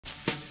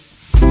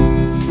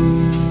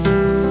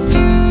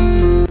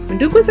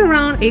Duke was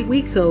around 8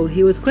 weeks old.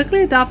 He was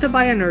quickly adopted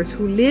by a nurse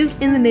who lived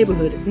in the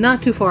neighborhood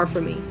not too far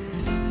from me.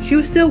 She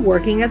was still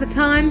working at the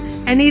time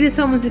and needed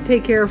someone to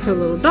take care of her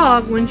little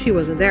dog when she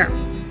wasn't there.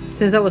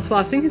 Since I was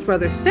fostering his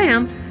brother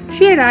Sam,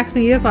 she had asked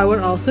me if I would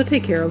also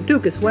take care of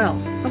Duke as well.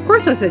 Of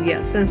course I said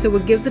yes, since it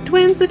would give the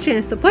twins a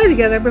chance to play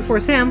together before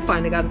Sam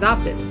finally got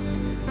adopted.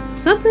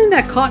 Something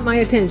that caught my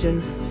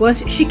attention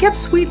was she kept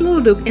sweet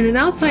little Duke in an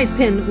outside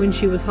pen when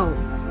she was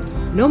home.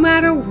 No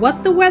matter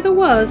what the weather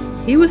was,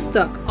 he was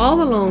stuck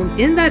all alone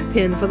in that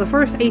pen for the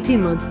first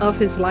 18 months of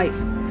his life.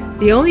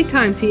 The only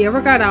times he ever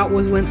got out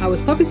was when I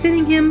was puppy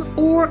sitting him,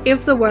 or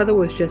if the weather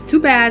was just too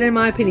bad in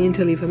my opinion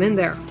to leave him in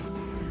there.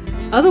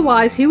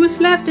 Otherwise, he was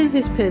left in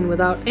his pen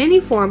without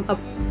any form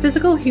of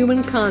physical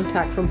human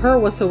contact from her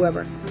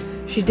whatsoever.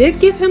 She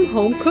did give him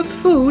home-cooked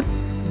food,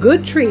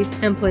 good treats,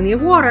 and plenty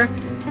of water,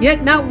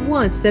 yet not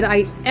once did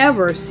I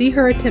ever see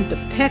her attempt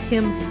to pet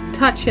him,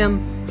 touch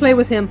him, play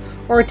with him,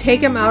 or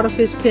take him out of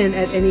his pen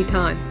at any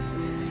time.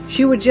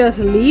 She would just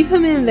leave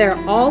him in there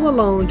all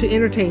alone to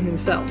entertain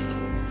himself.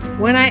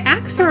 When I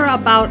asked her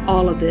about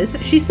all of this,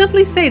 she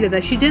simply stated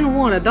that she didn't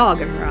want a dog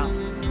in her house.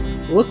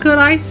 What could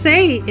I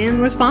say in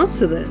response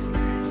to this?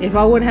 If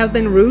I would have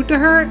been rude to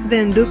her,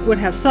 then Duke would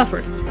have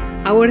suffered.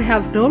 I would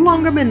have no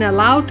longer been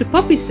allowed to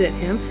puppy sit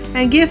him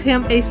and give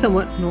him a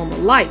somewhat normal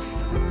life.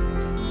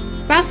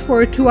 Fast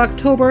forward to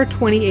October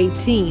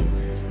 2018.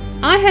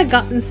 I had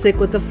gotten sick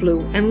with the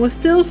flu and was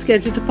still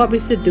scheduled to puppy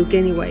sit Duke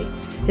anyway.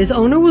 His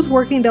owner was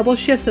working double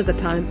shifts at the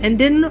time and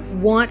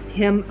didn't want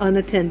him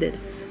unattended.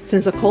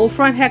 Since a cold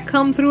front had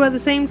come through at the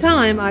same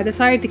time, I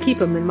decided to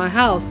keep him in my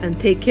house and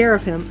take care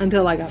of him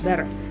until I got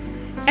better.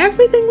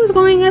 Everything was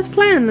going as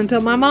planned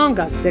until my mom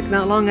got sick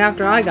not long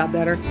after I got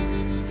better.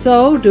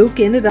 So Duke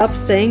ended up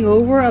staying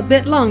over a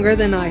bit longer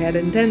than I had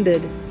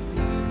intended.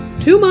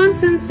 2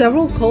 months and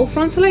several cold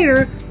fronts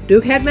later,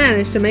 Duke had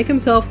managed to make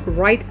himself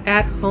right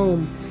at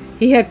home.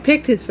 He had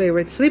picked his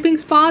favorite sleeping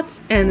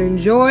spots and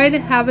enjoyed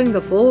having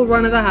the full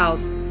run of the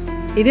house.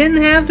 He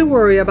didn't have to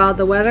worry about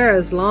the weather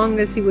as long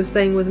as he was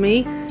staying with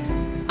me.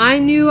 I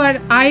knew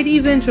I'd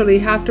eventually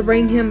have to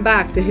bring him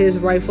back to his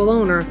rightful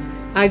owner.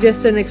 I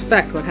just didn't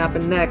expect what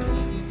happened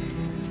next.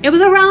 It was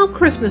around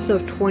Christmas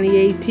of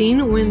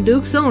 2018 when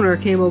Duke's owner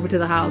came over to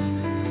the house.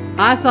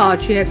 I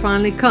thought she had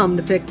finally come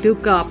to pick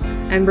Duke up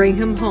and bring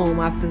him home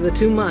after the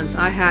 2 months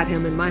I had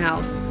him in my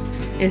house.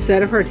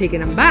 Instead of her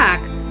taking him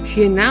back,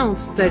 she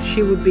announced that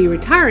she would be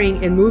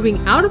retiring and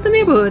moving out of the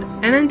neighborhood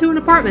and into an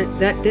apartment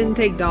that didn't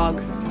take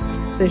dogs.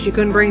 Since she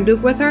couldn't bring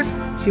Duke with her,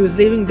 she was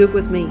leaving Duke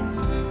with me.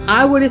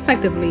 I would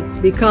effectively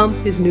become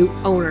his new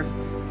owner.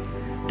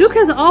 Duke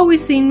has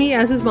always seen me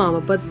as his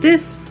mama, but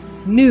this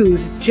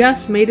news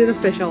just made it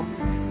official.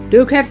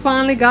 Duke had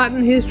finally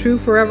gotten his true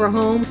forever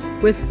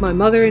home with my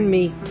mother and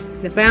me,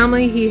 the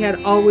family he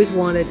had always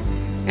wanted,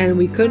 and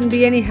we couldn't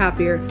be any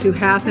happier to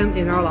have him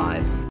in our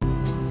lives.